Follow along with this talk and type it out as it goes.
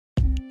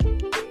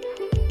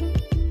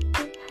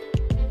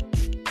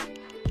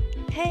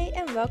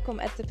and welcome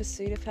at the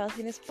Pursuit of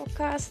Healthiness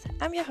podcast.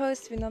 I'm your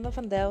host, Winanda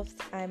van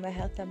Delft. I'm a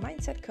health and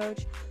mindset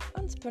coach,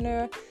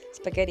 entrepreneur,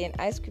 spaghetti and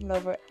ice cream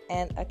lover,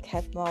 and a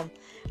cat mom.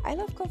 I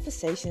love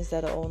conversations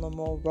that are on a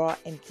more raw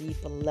and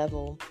deeper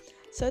level.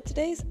 So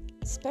today's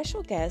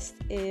special guest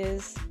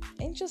is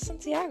Angel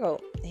Santiago.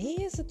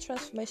 He is a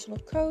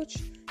transformational coach,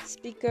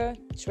 speaker,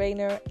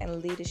 trainer,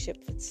 and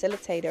leadership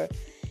facilitator.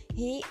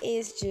 He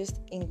is just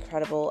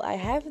incredible. I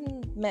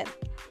haven't met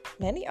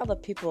many other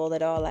people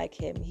that are like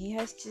him. He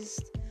has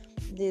just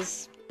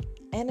this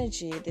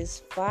energy,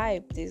 this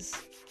vibe,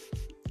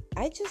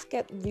 I just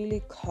get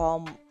really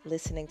calm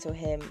listening to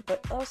him,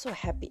 but also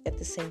happy at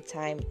the same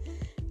time.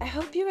 I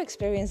hope you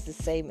experience the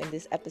same in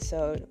this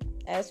episode,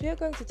 as we are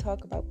going to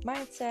talk about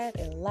mindset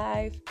and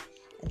life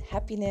and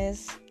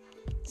happiness.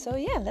 So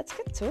yeah, let's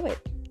get to it.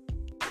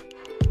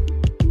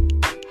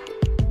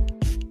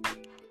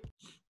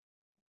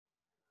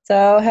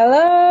 So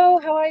hello,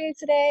 how are you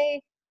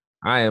today?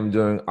 I am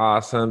doing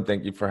awesome.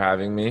 Thank you for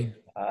having me.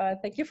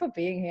 Thank you for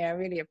being here. I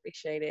really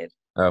appreciate it.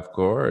 Of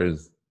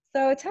course.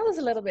 So tell us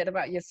a little bit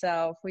about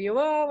yourself, who you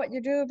are, what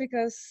you do,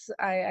 because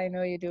I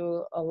know you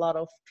do a lot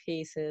of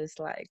pieces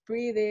like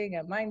breathing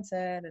and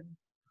mindset.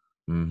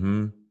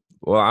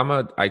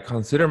 Well, I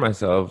consider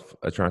myself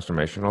a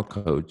transformational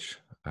coach.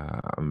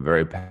 I'm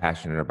very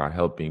passionate about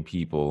helping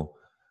people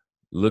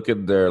look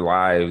at their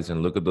lives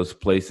and look at those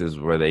places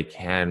where they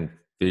can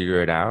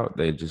figure it out.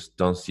 They just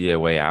don't see a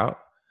way out,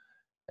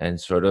 and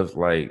sort of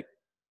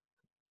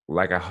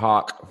like a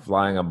hawk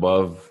flying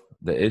above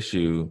the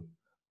issue,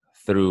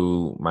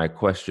 through my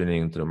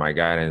questioning, through my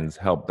guidance,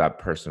 help that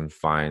person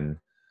find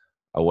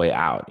a way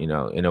out,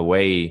 in a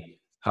way,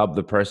 help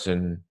the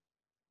person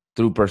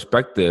through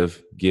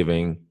perspective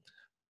giving,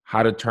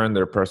 how to turn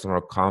their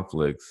personal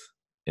conflicts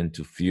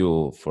into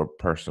fuel for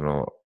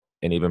personal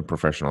and even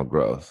professional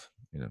growth.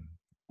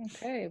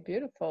 Okay,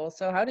 beautiful.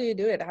 So how do you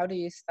do it? How do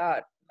you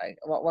start? Like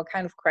what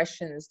kind of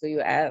questions do you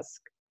ask?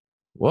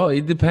 Well,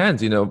 it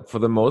depends. For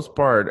the most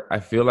part, I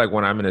feel like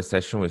when I'm in a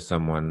session with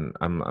someone,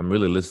 I'm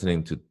really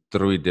listening to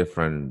three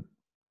different,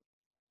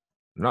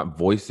 not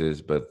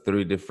voices, but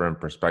three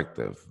different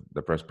perspectives.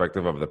 The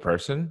perspective of the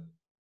person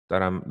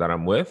that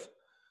I'm with,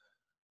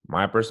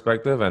 my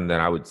perspective, and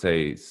then I would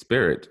say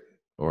spirit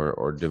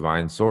or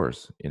divine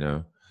source.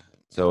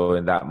 So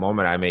in that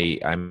moment, I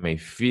may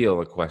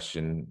feel a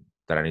question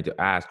that I need to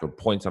ask or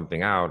point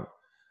something out,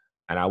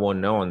 and I won't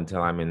know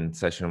until I'm in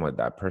session with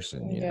that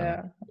person.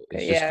 Yeah.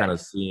 It's just kind of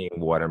seeing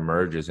what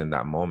emerges in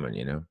that moment.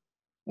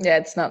 Yeah,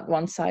 it's not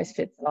one size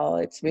fits all.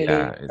 It's really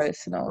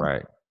personal.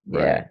 Right.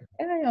 Yeah,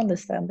 I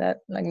understand that.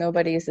 Like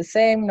nobody is the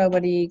same.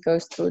 Nobody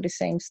goes through the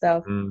same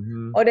stuff,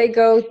 or they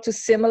go to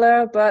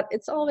similar, but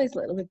it's always a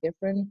little bit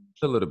different.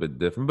 A little bit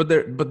different,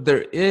 but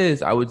there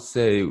is, I would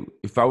say,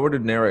 if I were to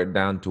narrow it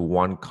down to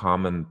one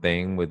common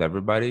thing with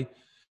everybody,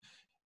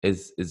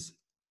 is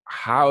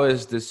how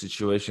is this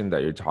situation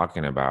that you're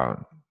talking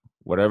about,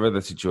 whatever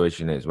the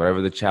situation is, whatever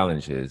the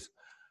challenge is,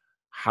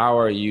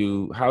 how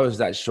is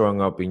that showing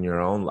up in your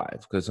own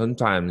life? Because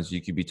sometimes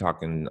you could be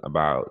talking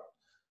about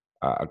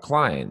a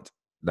client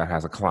that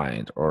has a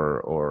client,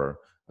 or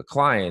a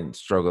client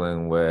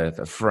struggling with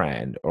a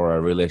friend or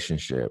a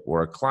relationship,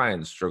 or a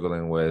client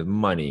struggling with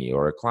money,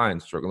 or a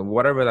client struggling,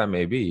 whatever that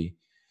may be.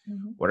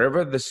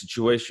 Whatever the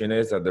situation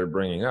is that they're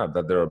bringing up,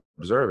 that they're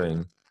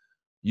observing,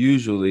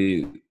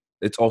 usually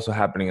it's also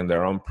happening in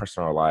their own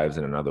personal lives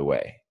in another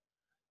way.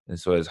 And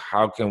so it's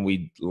how do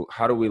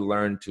we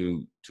learn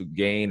to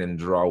gain and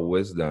draw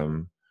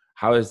wisdom?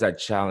 How is that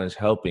challenge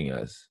helping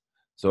us?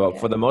 So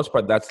for the most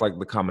part, that's like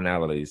the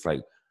commonality. It's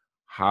like,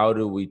 how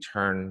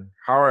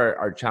are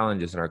our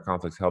challenges and our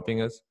conflicts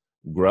helping us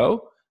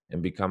grow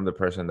and become the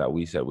person that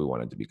we said we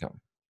wanted to become?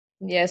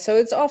 Yeah, so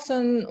it's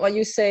often what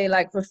you say,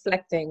 like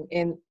reflecting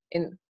in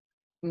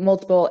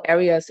multiple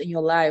areas in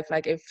your life.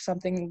 Like if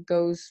something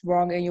goes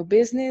wrong in your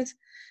business,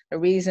 the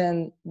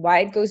reason why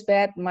it goes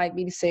bad might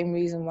be the same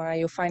reason why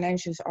your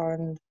financials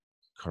aren't.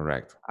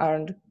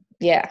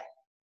 Yeah.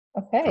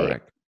 Okay.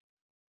 Correct.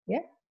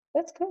 Yeah,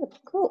 that's good.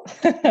 Cool.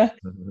 Well,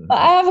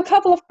 I have a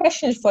couple of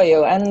questions for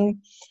you,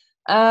 and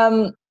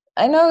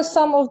I know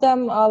some of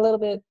them are a little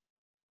bit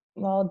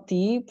more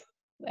deep,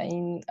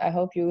 and I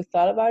hope you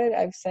thought about it.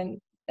 I've sent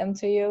them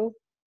to you,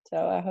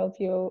 so I hope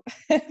you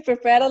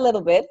prepared a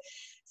little bit.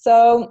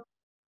 So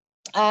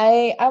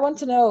I want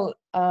to know,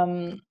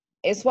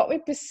 is what we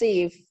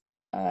perceive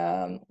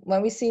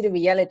when we see the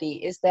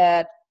reality, is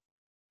that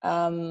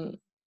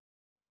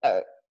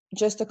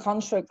just a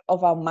construct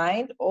of our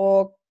mind,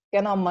 or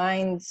can our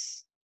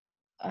minds,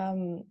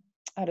 how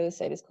do I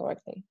say this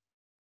correctly?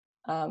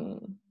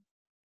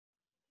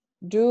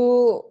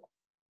 Do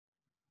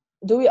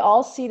we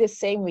all see the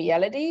same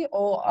reality,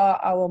 or are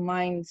our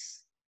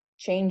minds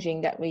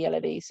changing that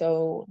reality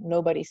so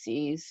nobody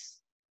sees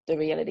the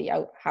reality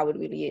how it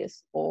really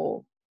is?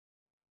 Or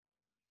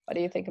what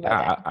do you think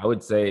about that? I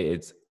would say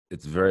it's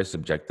very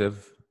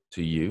subjective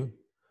to you.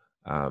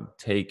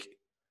 Take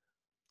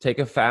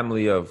a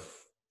family of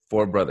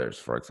 4 brothers,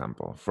 for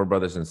example, 4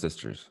 brothers and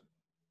sisters,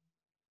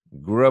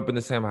 grew up in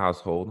the same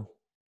household,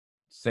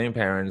 same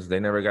parents, they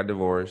never got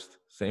divorced,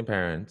 same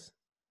parents,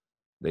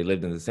 they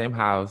lived in the same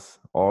house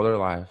all their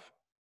life,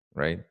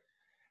 right?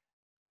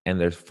 And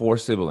there's 4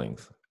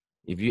 siblings.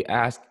 If you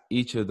ask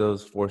each of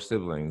those 4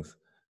 siblings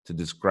to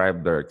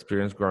describe their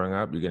experience growing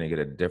up, you're going to get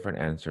a different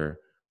answer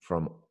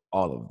from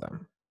all of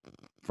them.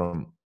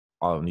 From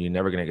all of them, you're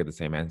never going to get the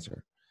same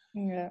answer.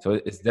 Yeah. So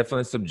it's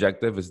definitely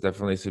subjective. It's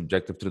definitely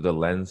subjective through the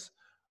lens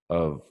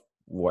of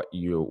what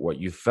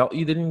you felt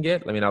you didn't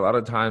get. I mean, a lot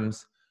of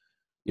times,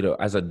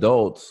 as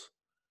adults,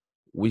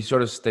 we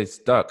sort of stay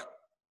stuck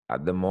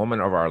at the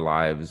moment of our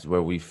lives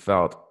where we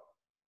felt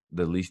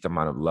the least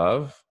amount of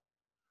love,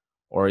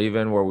 or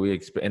even where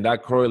and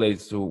that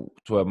correlates to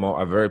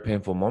a very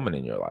painful moment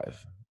in your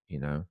life.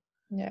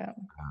 Yeah.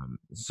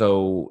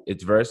 So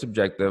it's very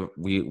subjective.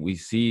 We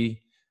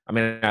see. I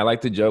mean, I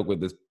like to joke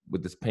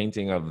with this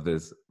painting of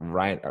this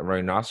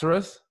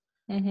rhinoceros.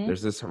 Mm-hmm.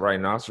 There's this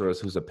rhinoceros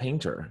who's a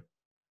painter,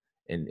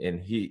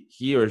 and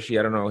he or she,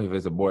 I don't know if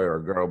it's a boy or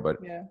a girl, but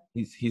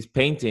he's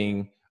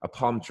painting a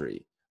palm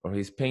tree, or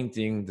he's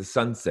painting the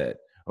sunset,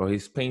 or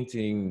he's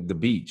painting the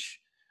beach.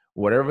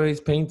 Whatever he's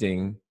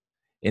painting,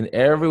 in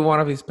every one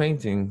of his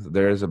paintings,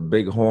 there's a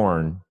big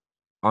horn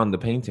on the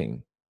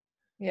painting.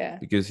 Yeah.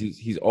 Because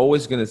he's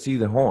always going to see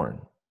the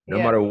horn, no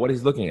matter what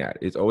he's looking at.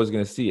 He's always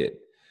going to see it.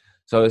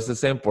 So it's the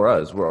same for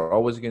us. We're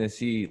always going to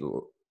see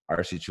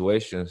our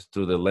situations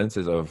through the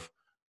lenses of,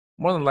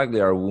 more than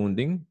likely, our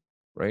wounding,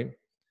 right?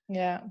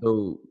 Yeah.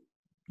 So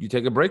you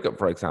take a breakup,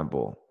 for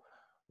example.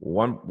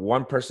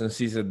 One person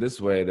sees it this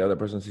way, the other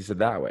person sees it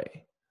that way.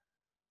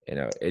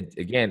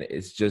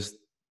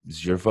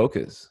 It's your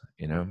focus.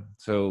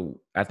 So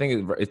I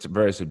think it's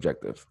very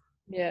subjective.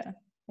 Yeah.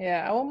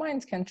 Yeah, our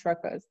minds can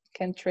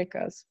trick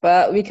us,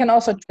 but we can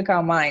also trick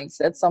our minds.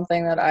 That's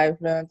something that I've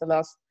learned the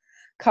last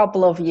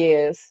couple of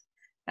years.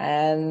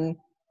 And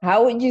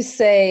how would you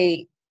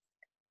say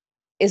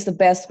is the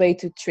best way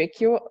to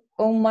trick your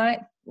own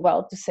mind?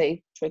 Well, to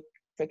say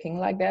tricking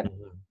like that.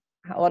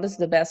 Mm-hmm. What is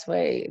the best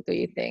way, do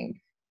you think?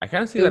 I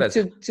kind of see that as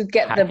to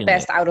get the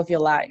best out of your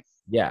life.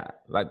 Yeah,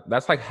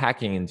 that's like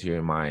hacking into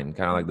your mind,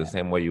 kind of like the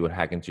same way you would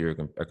hack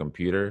into a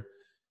computer.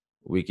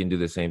 We can do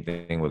the same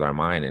thing with our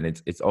mind. And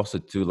it's also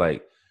too,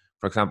 like,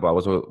 for example, I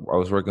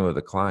was working with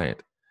a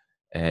client,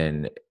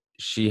 and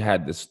she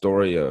had the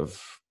story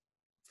of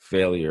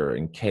failure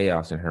and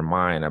chaos in her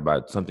mind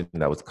about something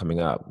that was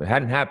coming up. It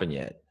hadn't happened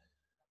yet,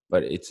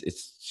 but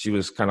she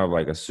was kind of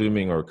like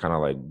assuming, or kind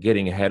of like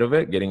getting ahead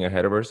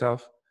of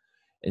herself.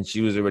 And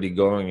she was already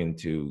going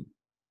into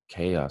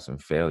chaos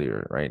and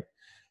failure, right?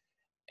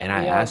 And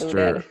I asked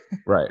her,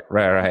 right.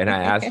 And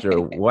I asked her,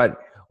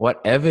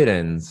 what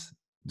evidence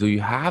do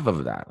you have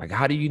of that? Like,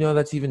 how do you know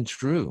that's even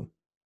true?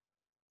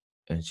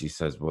 And she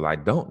says, well, I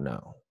don't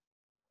know.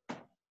 I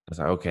was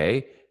like,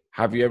 okay,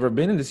 have you ever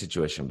been in this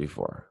situation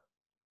before?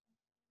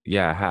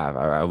 Yeah, I have.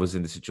 I was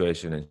in the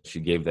situation, and she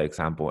gave the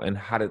example. And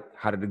how did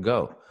it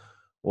go?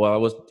 Well,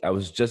 I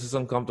was just as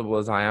uncomfortable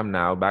as I am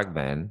now back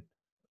then.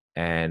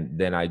 And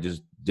then I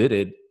just did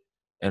it.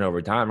 And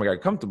over time I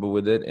got comfortable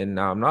with it. And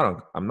now I'm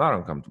not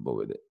uncomfortable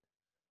with it.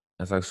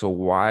 It's like, so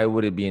why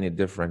would it be any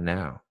different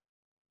now?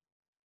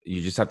 You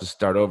just have to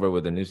start over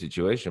with a new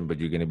situation, but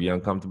you're going to be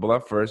uncomfortable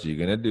at first. You're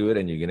going to do it,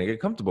 and you're going to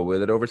get comfortable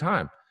with it over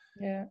time.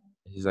 Yeah.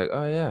 He's like,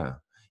 oh yeah.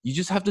 You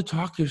just have to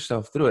talk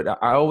yourself through it.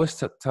 I always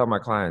tell my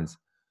clients,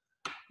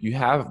 you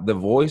have the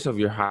voice of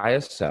your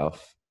highest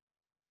self,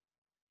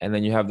 and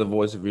then you have the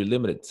voice of your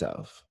limited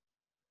self.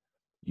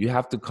 You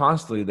have to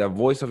constantly, that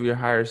voice of your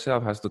higher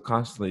self has to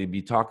constantly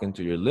be talking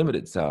to your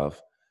limited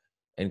self,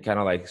 and kind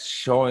of like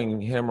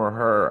showing him or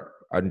her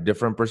a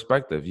different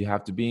perspective. You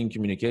have to be in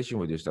communication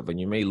with yourself, and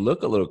you may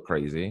look a little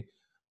crazy,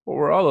 but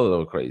we're all a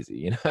little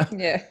crazy,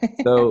 Yeah.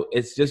 So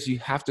it's just, you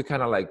have to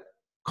kind of like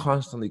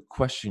constantly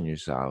question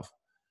yourself,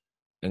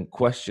 and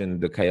question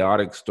the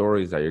chaotic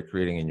stories that you're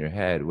creating in your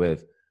head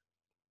with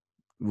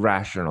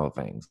rational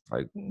things.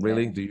 Like,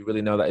 really, do you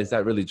really know that? Is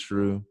that really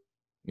true?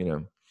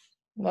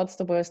 What's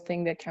the worst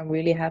thing that can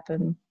really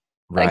happen?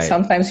 Right. Like,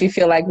 sometimes we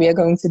feel like we are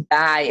going to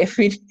die if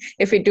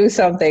we do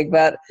something,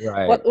 but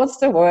what's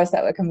the worst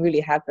that can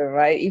really happen,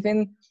 right?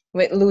 Even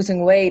with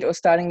losing weight or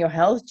starting your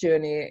health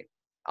journey,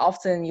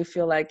 often you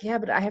feel like, yeah,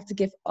 but I have to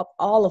give up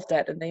all of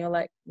that. And then you're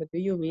like, but do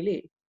you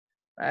really?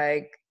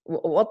 Like,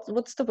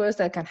 what's the worst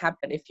that can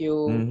happen if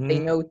you say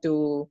no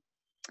to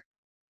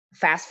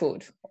fast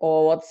food?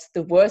 Or what's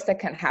the worst that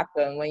can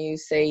happen when you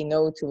say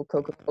no to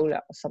Coca-Cola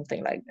or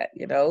something like that,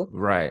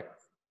 Right.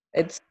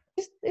 It's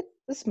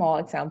a small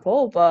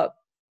example, but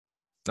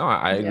no,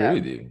 I agree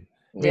with you.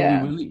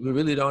 I mean, we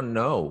really don't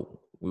know.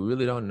 We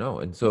really don't know.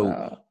 And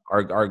so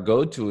our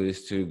go-to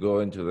is to go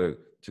into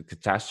to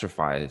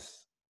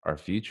catastrophize our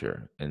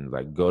future, and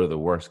like go to the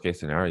worst case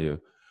scenario,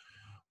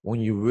 when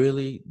you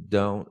really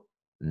don't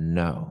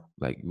know.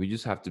 Like, we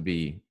just have to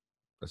be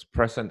as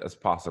present as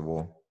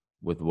possible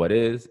with what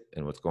is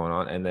and what's going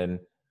on. And then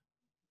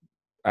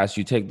as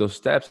you take those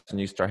steps and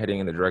you start heading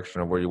in the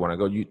direction of where you want to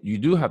go, you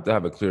do have to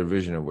have a clear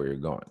vision of where you're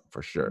going,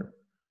 for sure.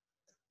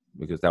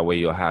 Because that way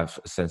you'll have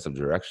a sense of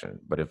direction.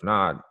 But if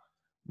not,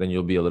 then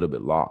you'll be a little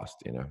bit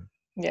lost,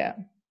 Yeah.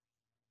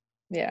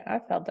 Yeah, I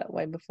felt that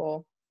way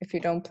before. If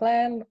you don't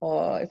plan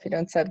or if you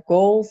don't set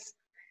goals,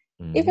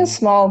 even Hmm.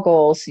 small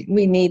goals,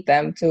 we need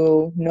them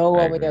to know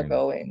I where we are agree.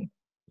 going.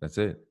 That's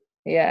it.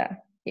 Yeah,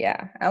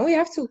 yeah. And we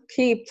have to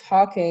keep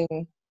talking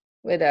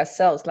with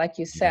ourselves, like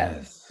you said.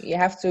 Yes. You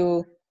have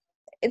to,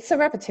 it's a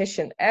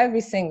repetition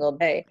every single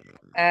day.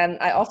 And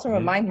I often Hmm.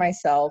 remind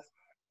myself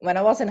when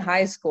I was in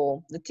high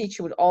school, the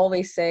teacher would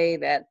always say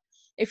that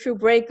if you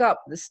break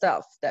up the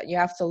stuff that you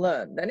have to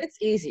learn, then it's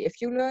easy.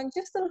 If you learn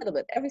just a little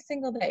bit every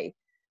single day,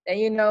 then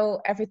you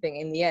know everything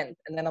in the end.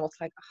 And then I was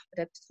like, oh,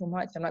 that's too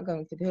much. I'm not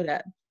going to do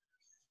that.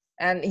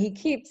 And he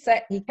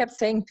kept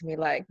saying to me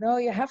like, no,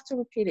 you have to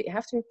repeat it. You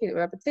have to repeat it.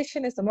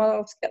 Repetition is the mother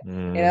of skill,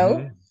 you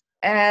know? Hmm.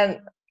 And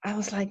I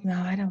was like, no,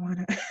 I don't want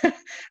to.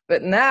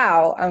 But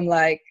now I'm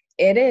like,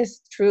 it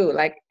is true.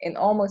 Like in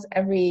almost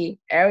every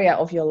area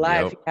of your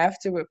life, Yep. you have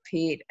to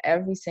repeat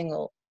every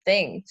single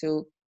thing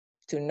to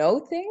know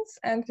things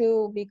and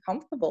to be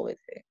comfortable with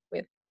it.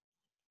 With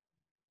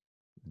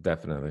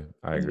Definitely.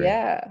 I agree.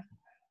 yeah,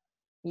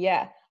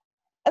 yeah.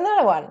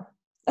 Another one.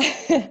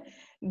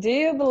 Do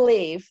you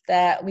believe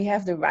that we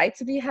have the right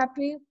to be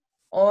happy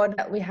or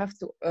that we have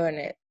to earn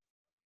it?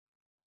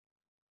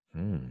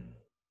 Hmm.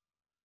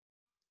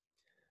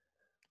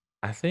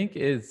 I think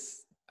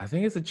it's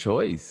a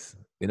choice.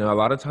 A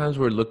lot of times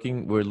we're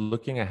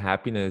looking at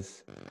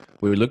happiness,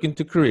 we're looking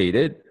to create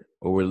it,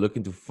 or we're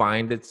looking to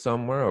find it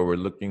somewhere, or we're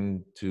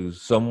looking to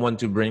someone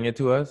to bring it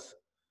to us,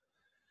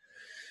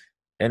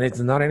 and it's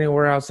not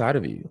anywhere outside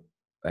of you.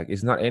 Like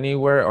it's not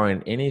anywhere or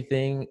in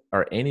anything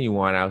or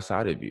anyone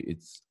outside of you.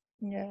 It's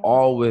Yeah,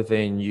 all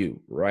within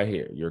you, right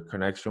here. Your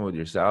connection with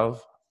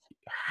yourself.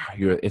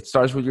 It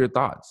starts with your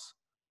thoughts.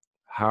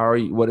 How are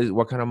you?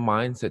 What kind of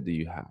mindset do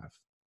you have?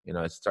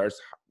 It starts.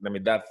 I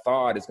mean, that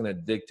thought is going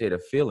to dictate a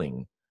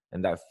feeling,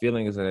 and that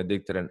feeling is going to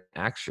dictate an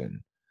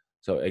action.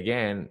 So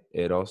again,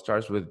 it all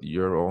starts with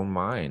your own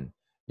mind.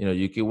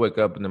 You could wake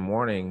up in the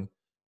morning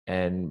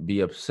and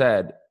be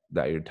upset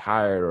that you're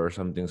tired or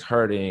something's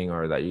hurting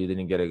or that you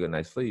didn't get a good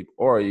night's sleep,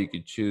 or you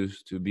could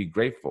choose to be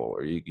grateful,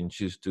 or you can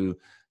choose to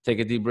take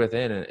a deep breath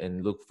in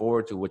and look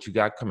forward to what you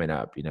got coming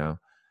up.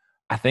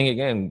 I think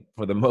again,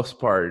 for the most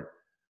part,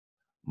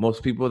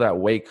 most people that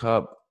wake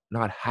up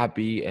not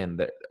happy and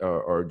that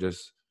or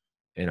just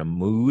in a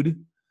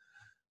mood,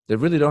 they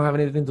really don't have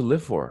anything to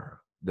live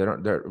for. They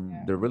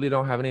yeah, really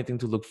don't have anything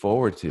to look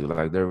forward to.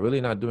 Like they're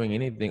really not doing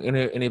anything.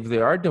 And if they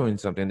are doing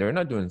something, they're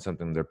not doing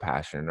something they're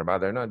passionate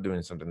about. They're not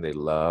doing something they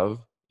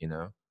love.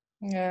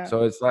 yeah,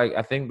 So it's like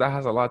I think that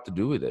has a lot to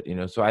do with it.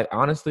 So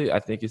I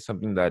think it's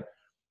something that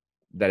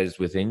is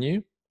within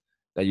you,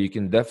 that you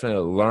can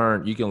definitely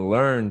learn. You can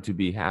learn to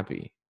be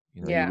happy.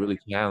 You yeah, really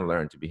can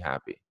learn to be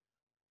happy,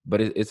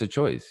 but it's a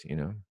choice.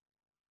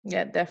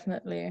 yeah,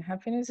 definitely.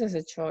 Happiness is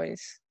a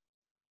choice.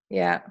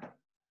 Yeah,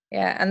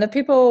 yeah. And the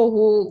people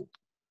who,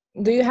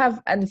 do you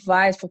have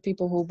advice for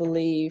people who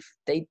believe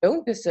they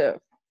don't deserve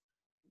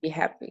to be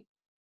happy?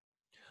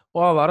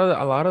 Well, a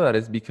lot of that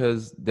is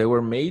because they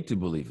were made to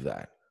believe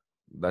that.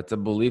 That's a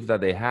belief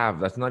that they have.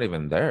 That's not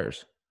even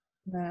theirs.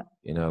 Yeah,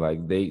 Like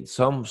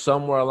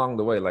somewhere along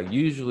the way, like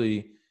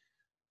usually,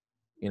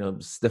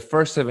 the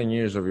first 7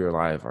 years of your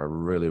life are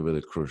really,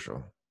 really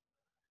crucial,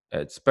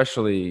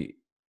 especially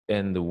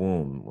in the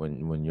womb.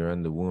 When you're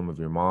in the womb of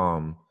your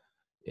mom,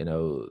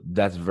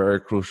 that's very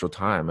crucial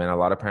time. And a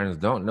lot of parents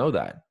don't know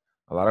that.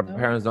 A lot of no,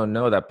 parents don't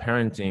know that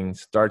parenting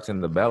starts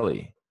in the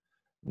belly.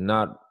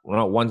 Not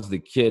once the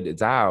kid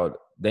is out,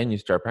 then you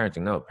start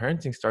parenting. No,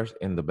 parenting starts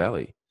in the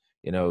belly.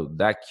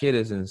 That kid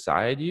is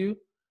inside you,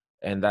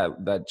 and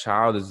that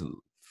child is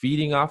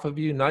feeding off of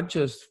you, not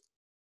just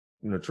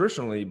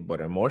nutritionally but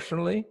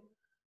emotionally,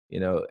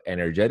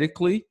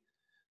 energetically.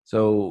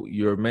 So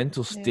your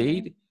mental yeah,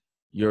 state,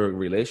 your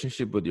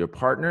relationship with your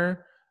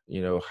partner,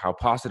 how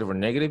positive or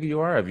negative you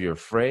are, if you're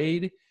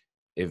afraid,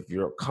 if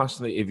you're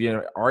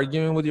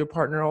arguing with your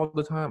partner all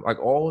the time, like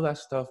all that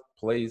stuff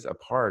plays a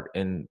part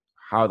in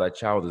how that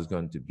child is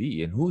going to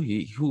be and who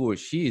or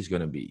she is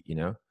going to be.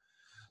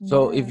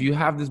 So if yeah, you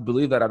have this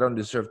belief that I don't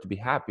deserve to be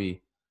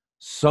happy,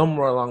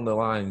 somewhere along the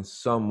line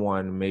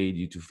someone made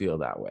you to feel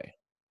that way.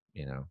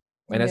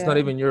 And it's not yeah.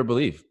 even your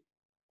belief,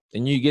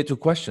 and you get to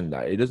question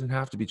that. It doesn't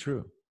have to be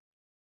true.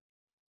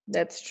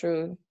 That's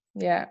true.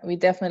 Yeah, we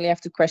definitely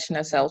have to question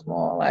ourselves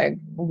more. Like,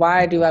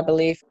 why do I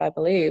believe what I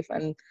believe,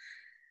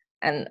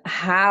 and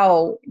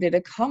how did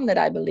it come that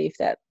I believe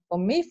that? For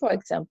me, for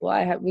example,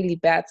 I had really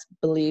bad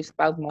beliefs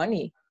about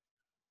money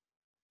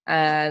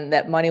and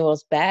that money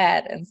was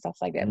bad and stuff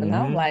like that. But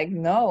now I'm Hmm. like,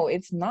 no,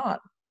 it's not.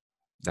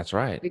 That's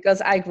right.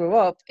 Because I grew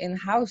up in a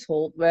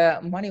household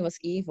where money was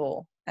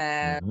evil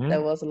and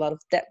there Hmm. was a lot of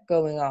debt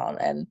going on,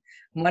 and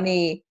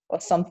money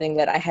was something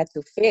that I had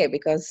to fear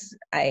because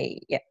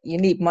yeah, you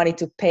need money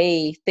to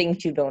pay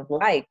things you don't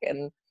like.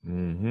 And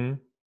Hmm.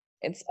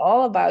 it's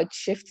all about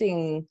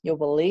shifting your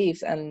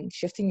beliefs and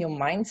shifting your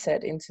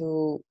mindset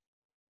into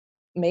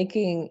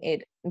making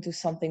it into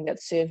something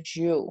that serves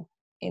you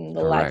in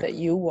the life that Correct.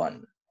 you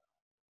want.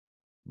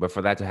 But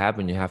for that to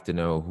happen, you have to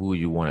know who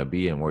you want to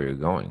be and where you're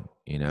going.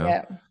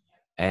 Yeah,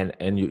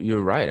 And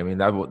you're right. I mean,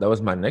 that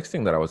was my next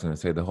thing that I was going to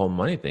say, the whole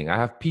money thing. I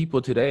have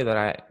people today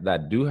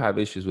that do have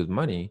issues with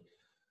money,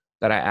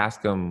 that I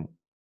ask them,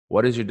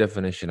 what is your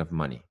definition of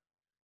money?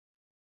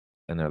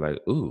 And they're like,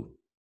 ooh,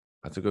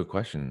 that's a good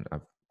question.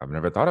 I've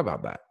never thought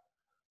about that.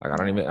 Like,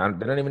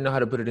 they don't even know how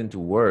to put it into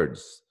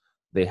words.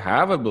 They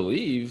have a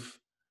belief,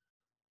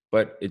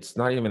 but it's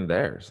not even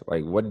theirs.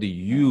 Like, what do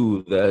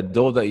you, the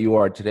adult that you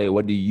are today,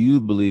 what do you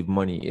believe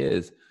money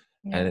is?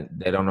 And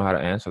they don't know how to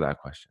answer that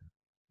question,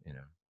 you know?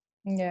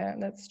 Yeah,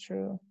 that's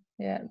true.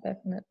 Yeah,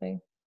 definitely.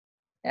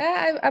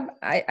 Yeah,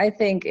 I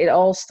think it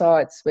all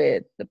starts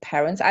with the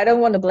parents. I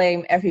don't want to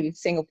blame every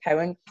single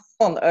parent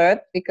on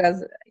earth,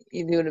 because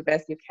you do the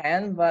best you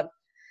can, but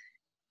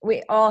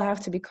we all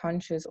have to be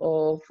conscious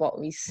of what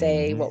we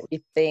say, what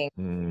we think,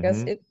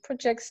 because it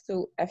projects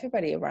to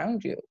everybody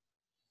around you.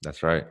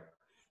 That's right.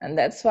 And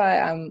that's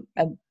why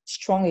I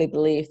strongly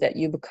believe that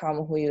you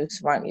become who you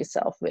surround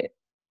yourself with.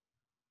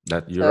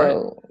 You're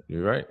right.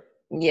 You're right.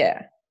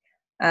 Yeah.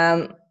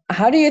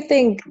 How do you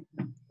think,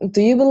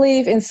 do you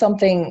believe in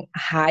something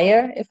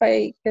higher, if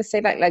I can say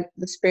that, like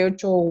the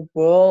spiritual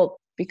world?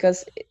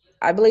 Because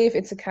I believe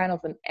it's a kind of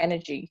an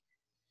energy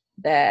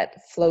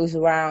that flows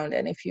around,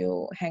 and if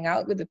you hang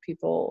out with the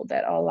people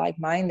that are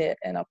like-minded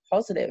and are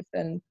positive,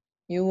 then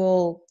you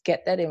will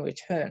get that in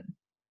return.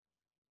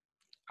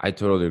 I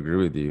totally agree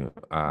with you.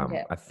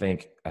 Yeah.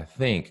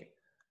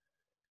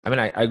 I mean,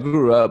 I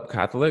grew up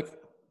Catholic,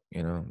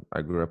 you know,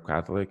 I grew up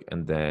Catholic,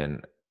 and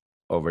then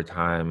over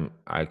time,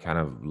 I kind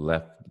of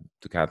left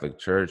the Catholic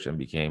Church and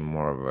became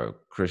more of a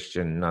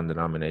Christian,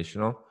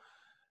 non-denominational.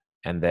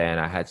 And then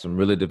I had some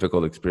really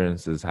difficult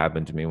experiences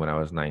happen to me when I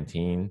was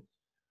 19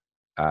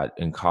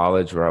 in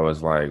college, where I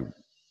was like,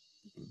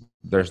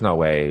 there's no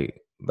way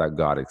that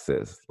God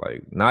exists.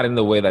 Like, not in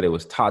the way that it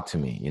was taught to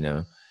me, you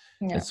know?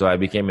 Yeah. And so I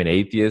became an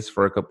atheist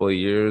for a couple of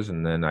years.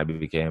 And then I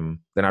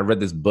read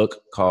this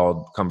book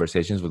called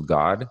Conversations with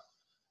God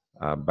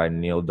by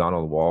Neil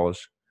Donald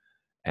Walsh.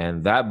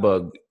 And that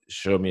book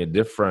showed me a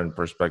different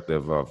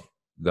perspective of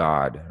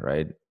God,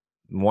 right?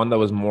 One that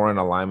was more in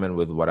alignment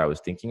with what I was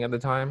thinking at the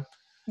time.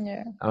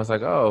 Yeah. I was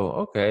like,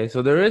 oh, okay.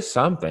 So there is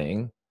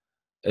something.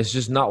 It's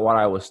just not what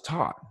I was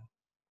taught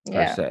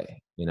per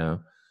se, you know?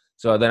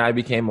 So then I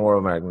became more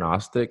of an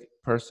agnostic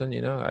person,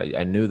 you know?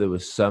 I knew there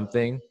was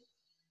something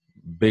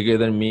bigger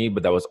than me,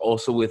 but that was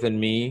also within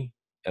me.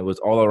 It was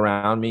all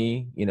around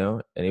me, you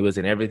know, and it was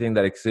in everything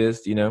that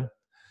exists, you know.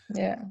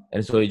 Yeah.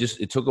 And so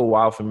it took a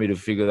while for me to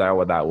figure out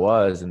what that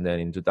was. And then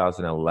in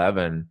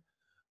 2011,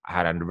 I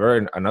had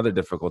another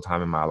difficult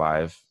time in my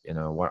life, you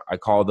know, what I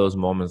call those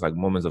moments like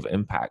moments of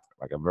impact,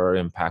 like a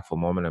very impactful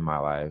moment in my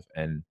life.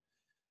 And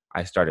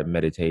I started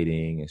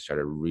meditating and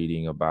started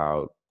reading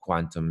about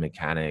quantum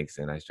mechanics,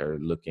 and I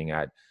started looking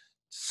at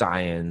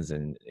science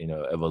and, you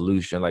know,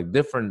 evolution, like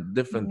different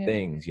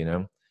things, you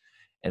know.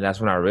 And that's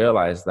when I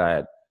realized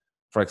that,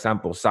 for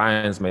example,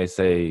 science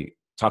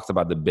talks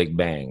about the Big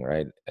Bang,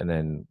 right? And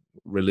then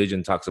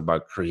religion talks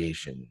about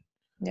creation.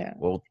 Yeah.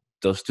 Well,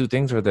 those two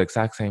things are the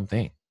exact same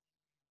thing.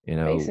 You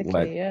know,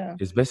 Basically, yeah.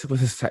 it's basically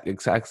the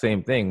exact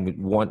same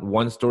thing.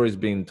 One story is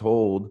being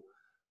told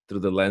through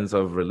the lens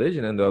of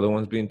religion, and the other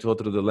one's being told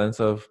through the lens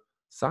of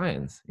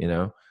science, you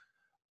know,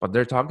 but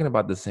they're talking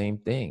about the same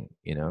thing,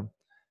 you know.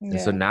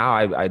 And so now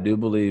I do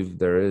believe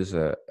there is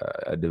a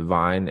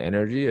divine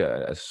energy,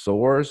 a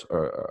source,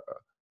 or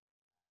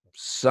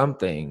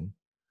something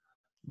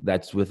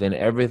that's within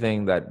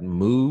everything that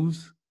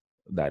moves,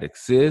 that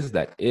exists,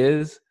 that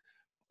is,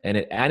 and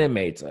it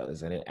animates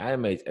us, and it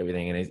animates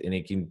everything, and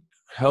it can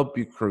help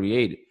you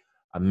create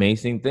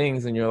amazing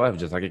things in your life,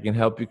 just like it can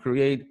help you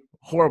create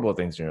horrible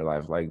things in your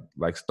life, like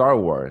Star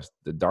Wars,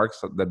 the dark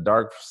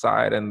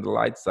side and the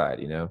light side,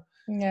 you know.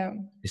 Yeah.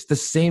 It's the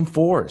same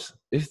force.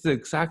 It's the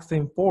exact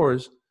same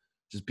force,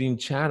 just being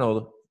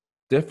channeled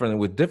differently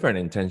with different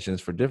intentions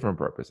for different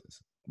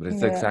purposes. But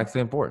it's the exact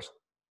same force.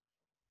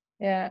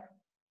 Yeah.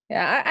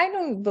 Yeah. I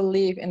don't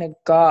believe in a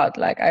God.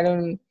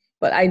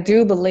 But I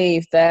do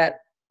believe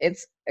that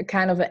it's a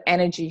kind of an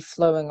energy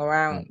flowing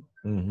around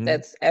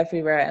that's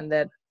everywhere, and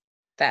that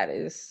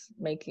is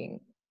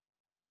making,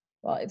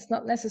 well, it's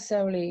not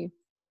necessarily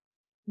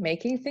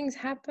making things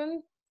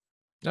happen.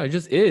 No, it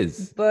just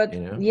is. But you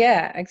know?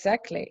 yeah,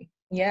 exactly.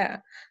 Yeah.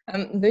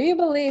 Do you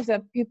believe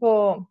that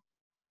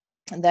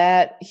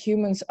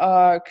humans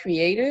are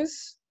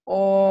creators,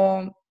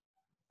 or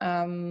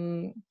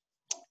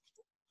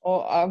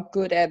are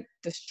good at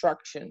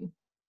destruction?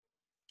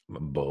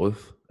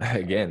 Both.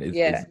 Again,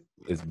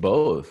 it's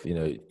both. You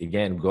know,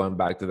 again, going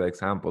back to the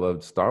example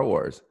of Star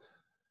Wars,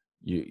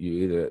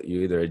 you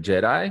either a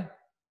Jedi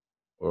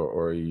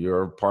or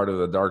you're part of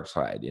the dark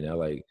side. You know,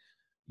 like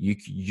you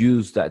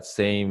use that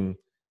same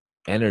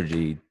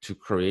energy to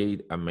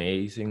create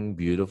amazing,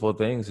 beautiful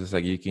things. It's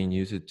like you can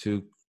use it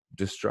to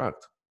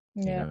destruct.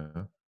 You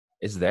know,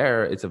 it's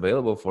there, it's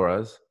available for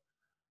us.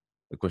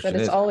 The question but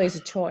it's is, always a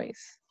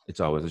choice. it's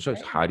always a choice.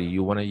 Right? How do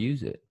you want to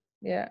use it?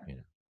 Yeah. You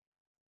know?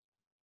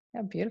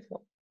 Yeah,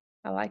 beautiful.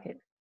 I like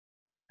it.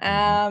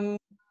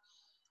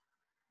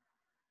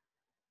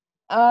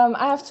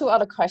 I have two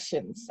other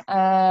questions,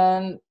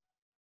 and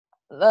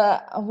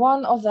the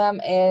one of them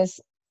is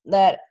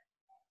that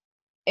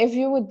if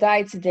you would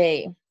die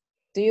today,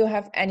 do you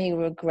have any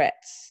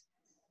regrets?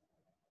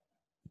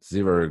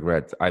 Zero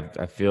regrets. I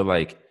feel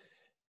like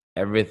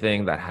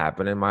everything that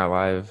happened in my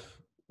life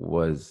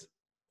was,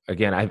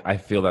 again, I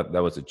feel that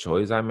that was a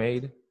choice I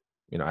made.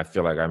 I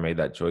feel like I made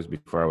that choice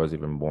before I was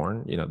even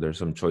born. There's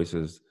some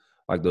choices,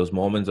 like those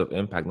moments of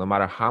impact, no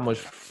matter how much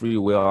free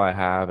will I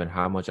have and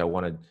how much I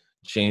want to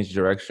change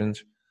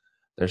directions,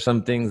 there's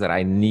some things that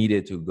I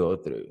needed to go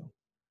through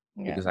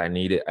Yeah. because I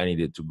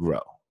needed to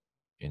grow,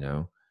 you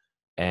know.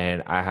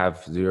 And I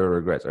have zero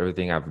regrets.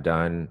 Everything I've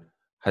done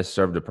has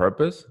served a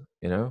purpose,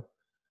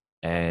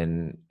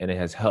 and it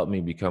has helped me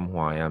become who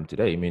I am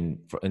today. I mean,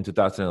 in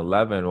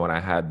 2011, when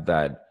I had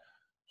that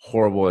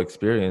horrible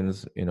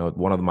experience,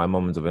 one of my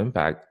moments of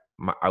impact,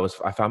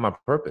 I found my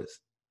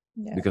purpose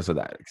Yeah. because of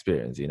that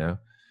experience.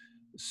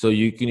 So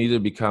you can either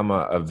become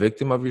a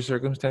victim of your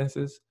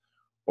circumstances,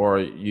 or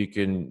you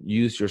can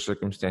use your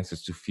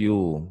circumstances to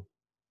fuel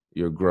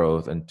your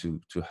growth and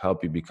to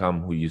help you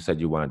become who you said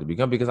you wanted to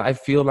become. Because I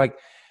feel like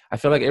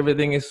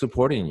everything is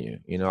supporting you.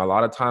 A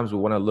lot of times we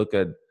want to look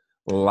at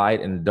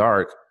light and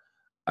dark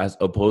as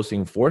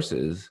opposing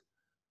forces,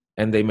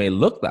 and they may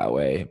look that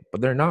way,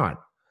 but they're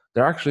not.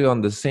 They're actually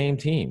on the same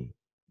team.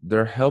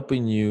 They're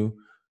helping you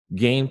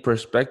gain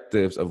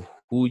perspectives of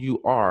who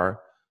you are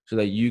so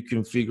that you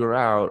can figure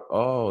out,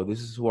 oh,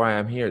 this is who I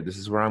am here. This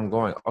is where I'm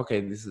going.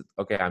 Okay,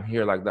 I'm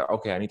here like that.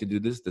 Okay, I need to do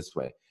this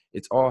way.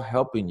 It's all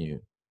helping you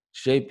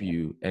shape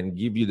you and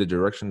give you the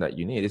direction that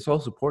you need. It's all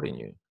supporting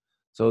you.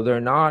 So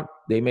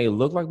they may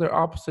look like they're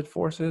opposite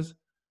forces,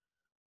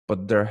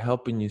 but they're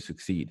helping you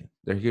succeed.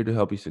 They're here to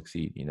help you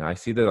succeed. I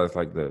see that as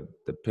like the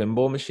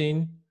pinball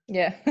machine.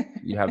 Yeah.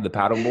 You have the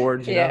paddle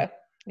boards, Yeah.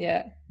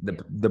 Yeah.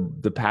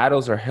 the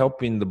paddles are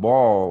helping the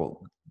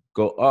ball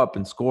go up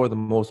and score the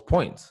most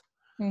points.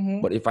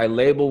 Mm-hmm. But if I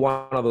label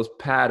one of those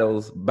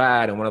paddles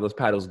bad and one of those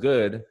paddles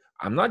good,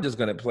 I'm not just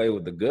going to play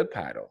with the good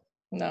paddle.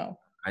 No.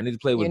 I need to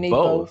play You with need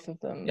both. both of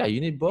them. Yeah,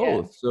 you need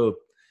both. Yeah. So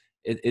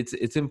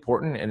it's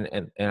important,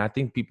 and I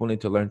think people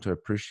need to learn to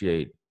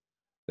appreciate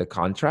the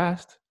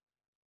contrast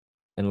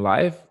in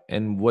life,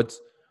 and what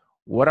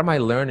am I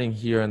learning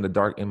here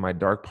in my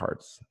dark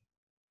parts?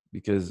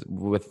 Because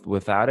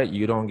without it,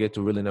 you don't get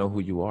to really know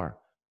who you are.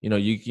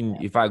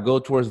 If I go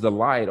towards the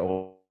light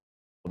all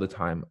the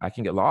time, I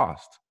can get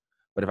lost.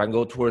 But if I can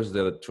go towards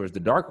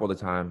the dark all the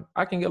time,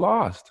 I can get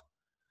lost.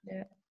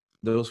 Yeah.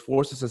 Those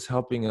forces is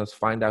helping us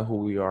find out who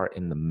we are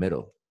in the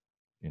middle.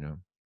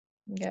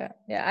 Yeah.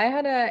 Yeah. I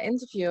had an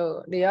interview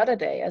the other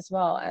day as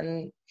well,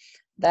 and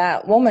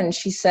that woman,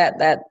 she said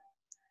that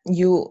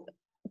you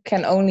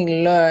can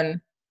only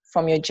learn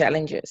from your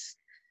challenges.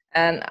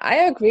 And I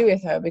agree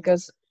with her,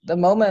 because the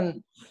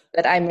moment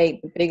that I made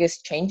the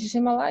biggest changes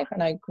in my life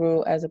and I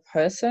grew as a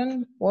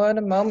person were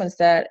the moments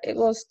that it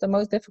was the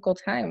most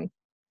difficult time.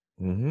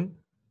 Mm-hmm.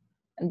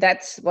 And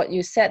that's what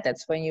you said.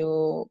 That's when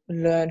you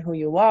learn who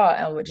you are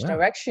and which Yeah.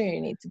 direction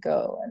you need to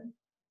go. And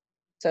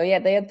so, yeah,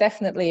 they are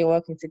definitely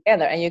working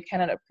together, and you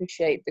cannot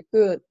appreciate the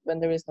good when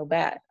there is no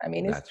bad. I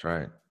mean, That's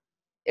right.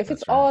 If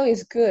That's it's right.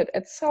 always good,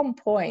 at some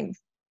point,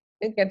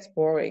 it gets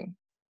boring.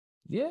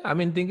 Yeah, I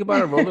mean, think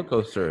about a roller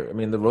coaster. I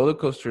mean, the roller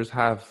coasters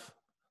have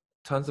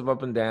tons of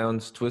up and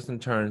downs, twists and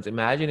turns.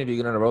 Imagine if you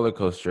get on a roller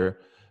coaster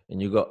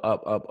and you go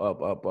up, up,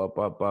 up, up, up,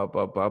 up, up,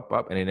 up, up,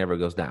 up, and it never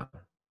goes down.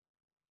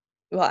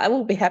 Well, I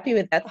will be happy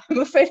with that. I'm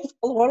afraid of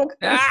all roller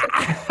coasters.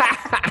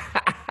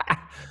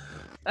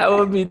 That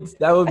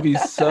would be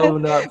so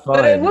not fun.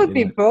 But it would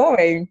be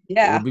boring.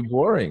 Yeah. It would be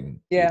boring.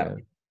 Yeah.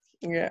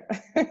 Yeah.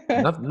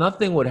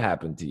 Nothing would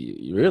happen to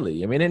you,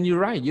 really. I mean, and you're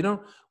right.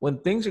 When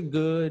things are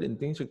good and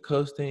things are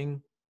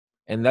coasting,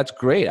 and that's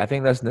great. I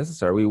think that's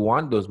necessary. We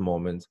want those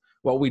moments.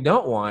 What we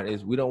don't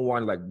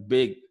want like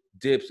big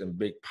dips and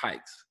big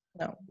pikes.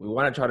 No. We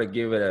want to try to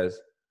give it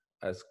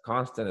as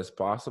constant as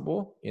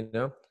possible.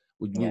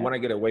 We want to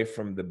get away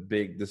from the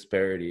big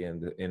disparity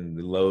and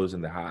the lows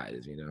and the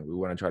highs. We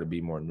want to try to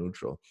be more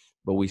neutral,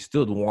 but we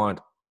still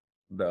want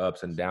the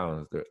ups and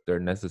downs.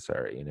 They're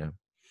necessary.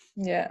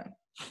 Yeah.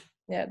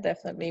 Yeah,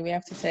 definitely. We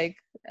have to take,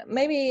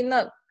 maybe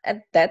not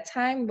at that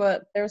time,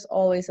 but there's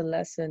always a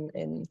lesson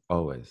in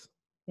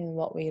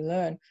what we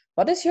learn.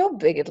 What is your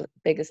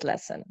biggest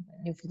lesson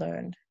you've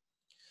learned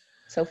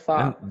so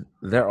far? And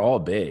they're all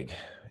big.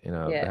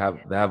 They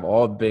have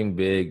all been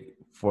big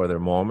for their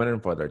moment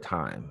and for their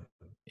time.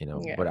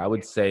 But I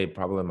would say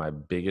probably my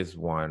biggest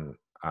one,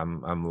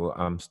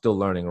 I'm still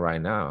learning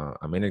right now.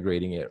 I'm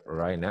integrating it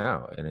right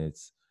now, and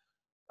it's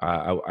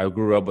I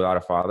grew up without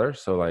a father,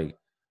 so like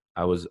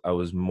I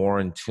was more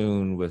in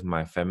tune with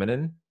my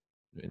feminine,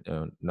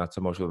 not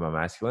so much with my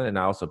masculine, and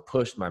I also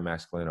pushed my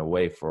masculine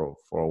away for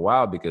a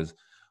while, because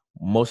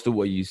most of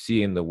what you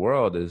see in the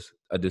world is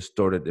a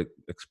distorted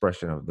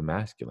expression of the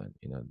masculine,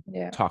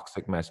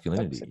 toxic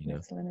masculinity,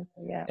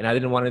 and I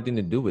didn't want anything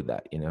to do with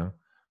that,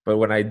 But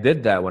when I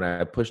did that, when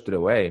I pushed it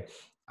away,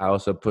 I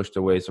also pushed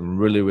away some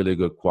really, really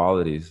good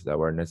qualities that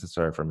were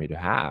necessary for me to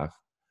have.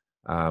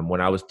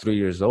 When I was 3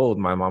 years old,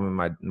 my mom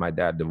and my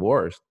dad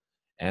divorced.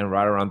 And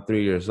right around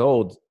 3 years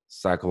old,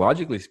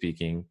 psychologically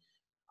speaking,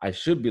 I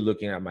should be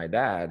looking at my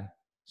dad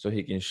so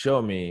he can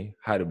show me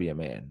how to be a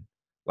man.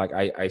 Like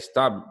I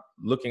stopped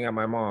looking at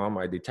my mom.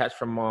 I detached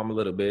from mom a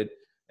little bit,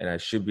 and I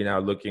should be now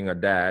looking at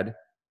dad,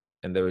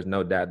 and there was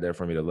no dad there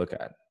for me to look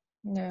at.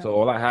 Yeah. So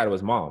all I had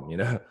was mom, you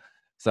know?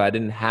 So I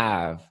didn't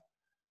have,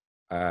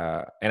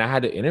 and I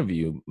had to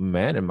interview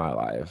men in my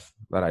life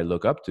that I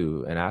look up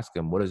to and ask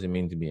them, what does it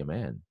mean to be a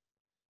man?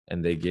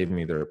 And they gave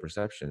me their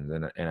perceptions.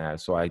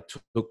 So I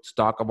took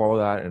stock of all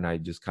that, and I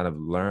just kind of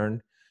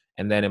learned.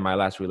 And then in my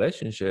last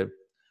relationship,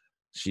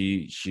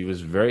 she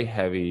was very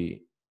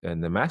heavy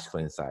in the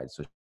masculine side.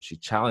 So she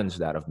challenged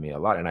that of me a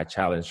lot. And I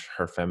challenged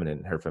her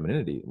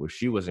femininity, which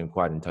she wasn't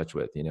quite in touch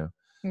with, you know?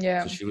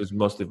 Yeah. So she was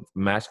mostly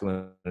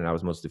masculine and I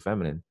was mostly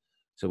feminine.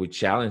 So we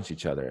challenged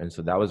each other. And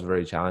so that was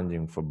very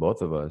challenging for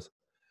both of us.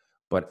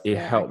 But it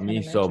Yeah, I helped can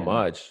me so imagine.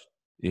 much.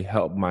 It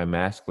helped my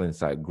masculine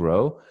side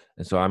grow.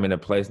 And so I'm in a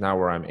place now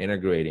where I'm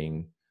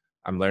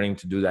learning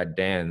to do that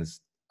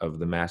dance of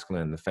the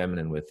masculine and the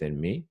feminine within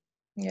me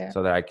Yeah.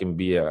 so that I can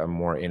be a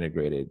more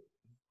integrated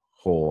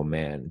whole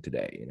man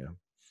today, you know?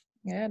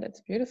 Yeah, that's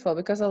beautiful,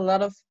 because a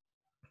lot of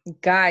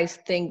guys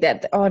think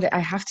that, oh, I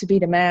have to be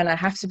the man, I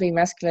have to be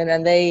masculine,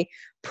 and they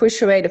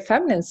push away the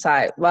feminine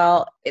side.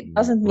 Well, it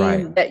doesn't Right.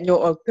 mean that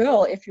you're a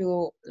girl if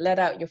you let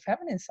out your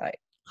feminine side.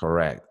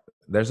 Correct.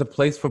 There's a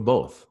place for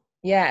both.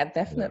 Yeah, You know,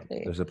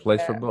 definitely. there's a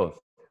place for Yeah. both,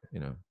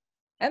 you know?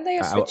 And they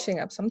are I, switching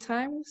up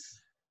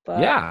sometimes, but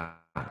yeah.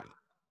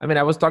 I mean,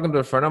 I was talking to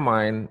a friend of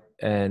mine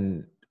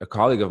and a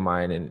colleague of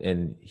mine,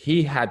 and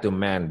he had to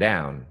man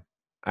down.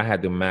 I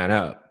had to man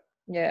up.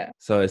 yeah,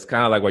 So it's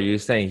kind of like what you're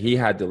saying. He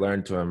had to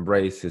learn to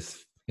embrace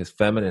his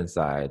feminine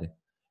side,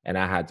 and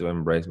I had to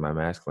embrace my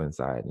masculine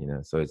side, you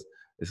know? So it's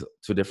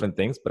two different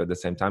things, but at the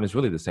same time, it's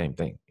really the same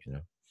thing, you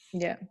know?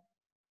 yeah,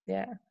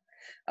 yeah.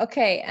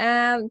 Okay,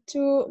 and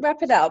to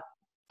wrap it up,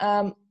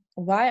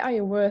 why are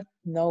you worth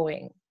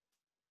knowing?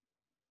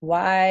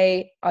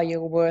 Why are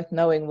you worth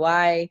knowing?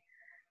 Why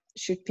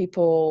should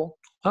people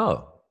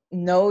Oh,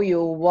 know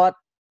you?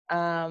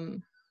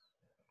 Um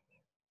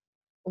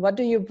what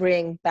do you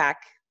bring back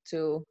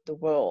to the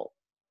world?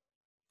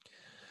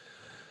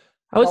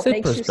 I would What say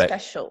makes you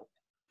perspective. special?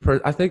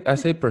 I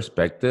say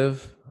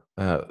perspective.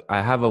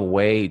 I have a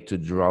way to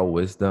draw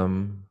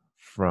wisdom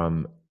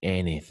from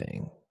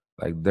anything.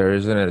 Like there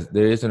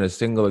isn't a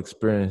single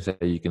experience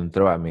that you can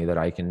throw at me that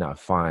I cannot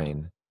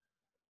find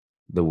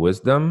the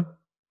wisdom,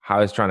 how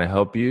it's trying to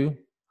help you,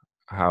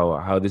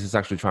 how this is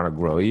actually trying to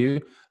grow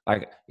you.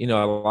 Like, you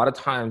know, a lot of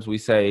times we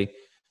say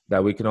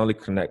that we can only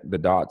connect the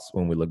dots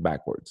when we look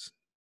backwards.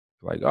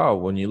 Like, oh,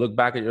 when you look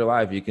back at your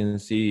life, you can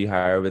see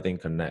how everything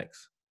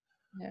connects.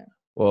 Yeah,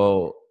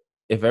 Well,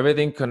 if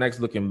everything connects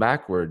looking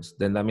backwards,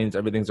 then that means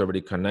everything's already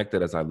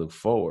connected as I look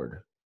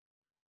forward.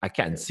 I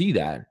can't true. see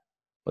that.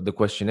 But the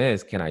question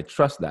is, can I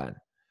trust that?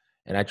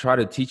 And I try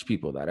to teach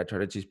people that. I try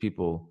to teach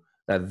people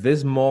that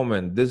this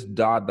moment, this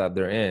dot that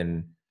they're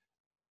in,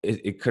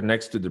 it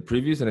connects to the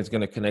previous and it's going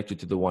to connect you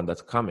to the one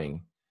that's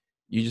coming.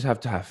 You just have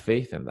to have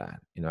faith in that.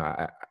 You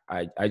know,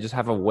 I just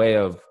have a way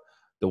of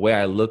the way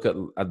I look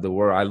at the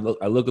world.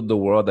 I look at the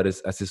world that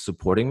is as is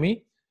supporting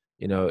me.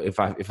 You know, if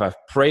I've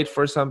prayed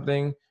for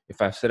something,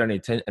 if I've set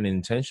an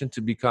intention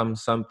to become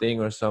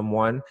something or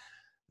someone,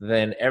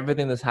 then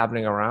everything that's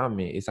happening around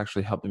me is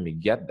actually helping me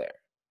get there.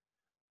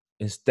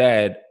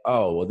 Instead,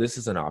 oh, well, this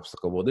is an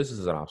obstacle. Well, this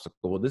is an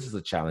obstacle. Well, this is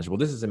a challenge. Well,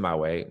 this is in my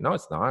way. No,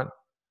 it's not.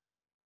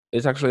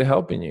 It's actually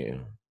helping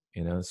you,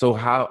 you know? So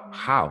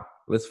how?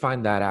 Let's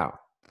find that out.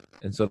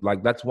 And so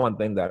like, that's one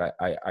thing that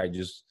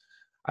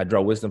I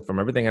draw wisdom from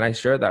everything. And I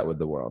share that with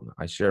the world.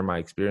 I share my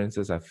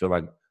experiences. I feel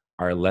like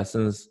our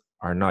lessons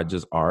are not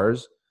just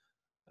ours.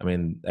 I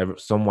mean,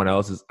 someone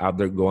else is out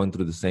there going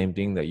through the same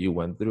thing that you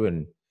went through.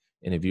 And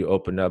if you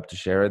open up to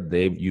share it,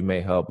 you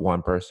may help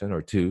one person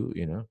or two,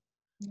 you know,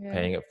 Yeah,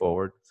 paying it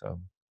forward. So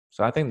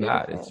I think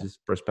that it's beautiful.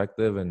 just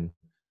perspective and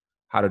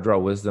how to draw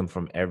wisdom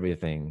from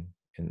everything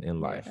in Yeah.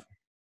 life.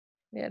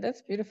 Yeah,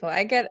 that's beautiful.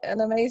 I get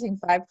an amazing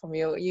vibe from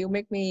you. You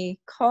make me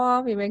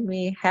calm, you make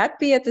me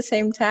happy at the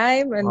same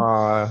time, and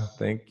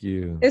Thank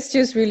you. it's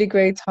just really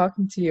great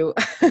talking to you.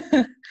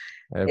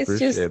 I It's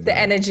just appreciate the that.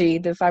 energy,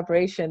 the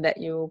vibration that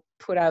you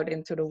put out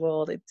into the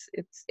world.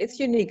 It's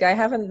unique. I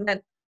haven't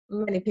met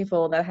many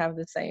people that have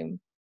the same.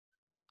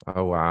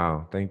 Oh,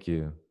 wow. Thank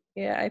you.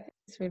 Yeah, I think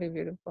it's really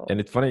beautiful. And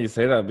it's funny you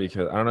say that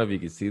because I don't know if you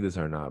can see this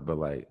or not, but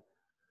like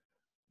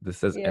this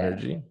says Yeah,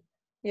 energy.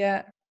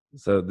 yeah.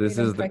 So You this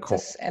don't is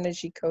practice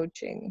energy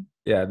coaching.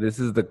 this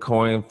is the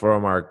coin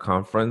from our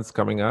conference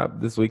coming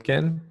up this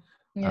weekend.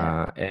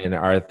 Yeah. And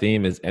our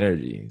theme is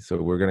energy.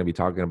 So we're going to be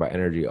talking about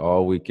energy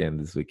all weekend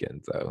this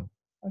weekend. So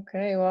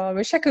Okay. Well, I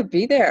wish I could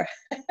be there.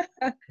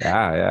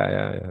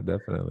 yeah,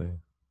 definitely.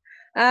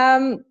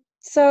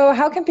 So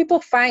how can people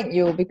find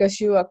you? Because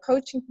you are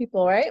coaching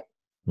people, right?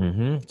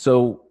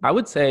 So I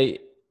would say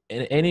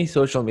in any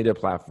social media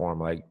platform,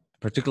 like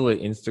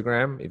particularly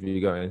Instagram, if you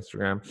go on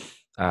Instagram,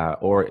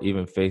 or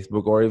even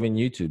Facebook or even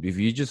YouTube, if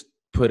you just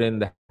put in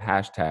the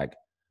hashtag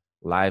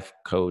Life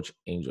Coach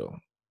Angel.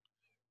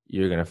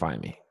 You're going to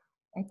find me.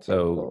 Okay,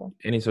 so cool.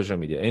 Any social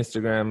media,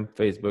 Instagram,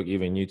 Facebook,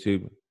 even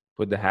YouTube,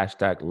 put the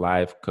hashtag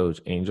Life Coach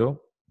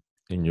Angel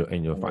and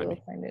you'll find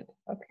me. It.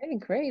 Okay,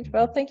 great.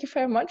 Well, thank you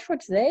very much for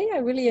today. I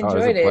really It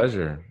enjoyed was a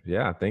pleasure.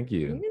 Yeah, thank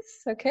you.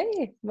 Yes,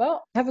 okay.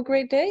 Well, have a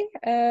great day.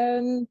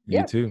 And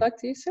You too. Talk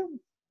to you soon.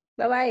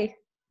 Bye-bye.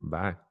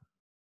 Bye.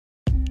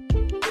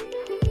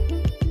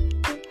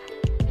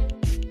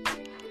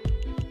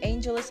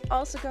 Angel is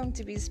also going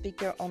to be a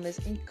speaker on this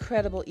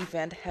incredible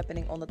event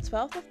happening on the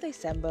 12th of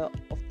December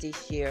of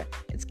this year.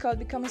 It's called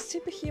Becoming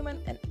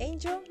Superhuman, and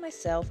Angel,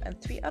 myself, and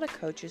 3 other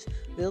coaches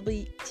will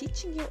be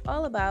teaching you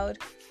all about,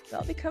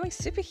 well, becoming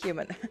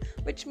superhuman,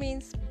 which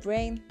means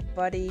brain,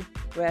 body,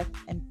 breath,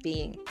 and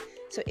being.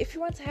 So if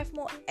you want to have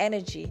more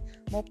energy,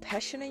 more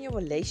passion in your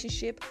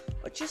relationship,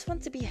 or just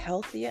want to be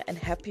healthier and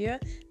happier,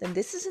 then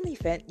this is an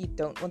event you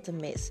don't want to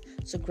miss.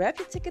 So grab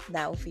your ticket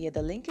now via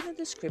the link in the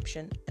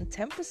description, and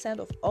 10%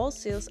 of all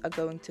sales are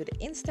going to the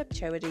Instepp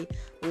Charity,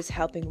 who is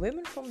helping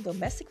women from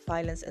domestic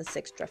violence and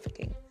sex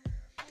trafficking.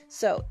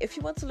 So if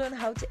you want to learn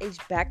how to age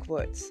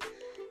backwards,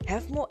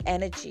 have more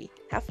energy,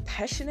 have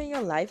passion in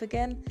your life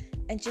again,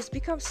 and just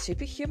become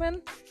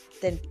superhuman,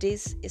 then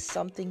this is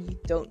something you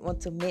don't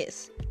want to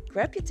miss.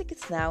 Grab your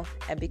tickets now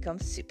and become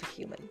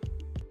superhuman.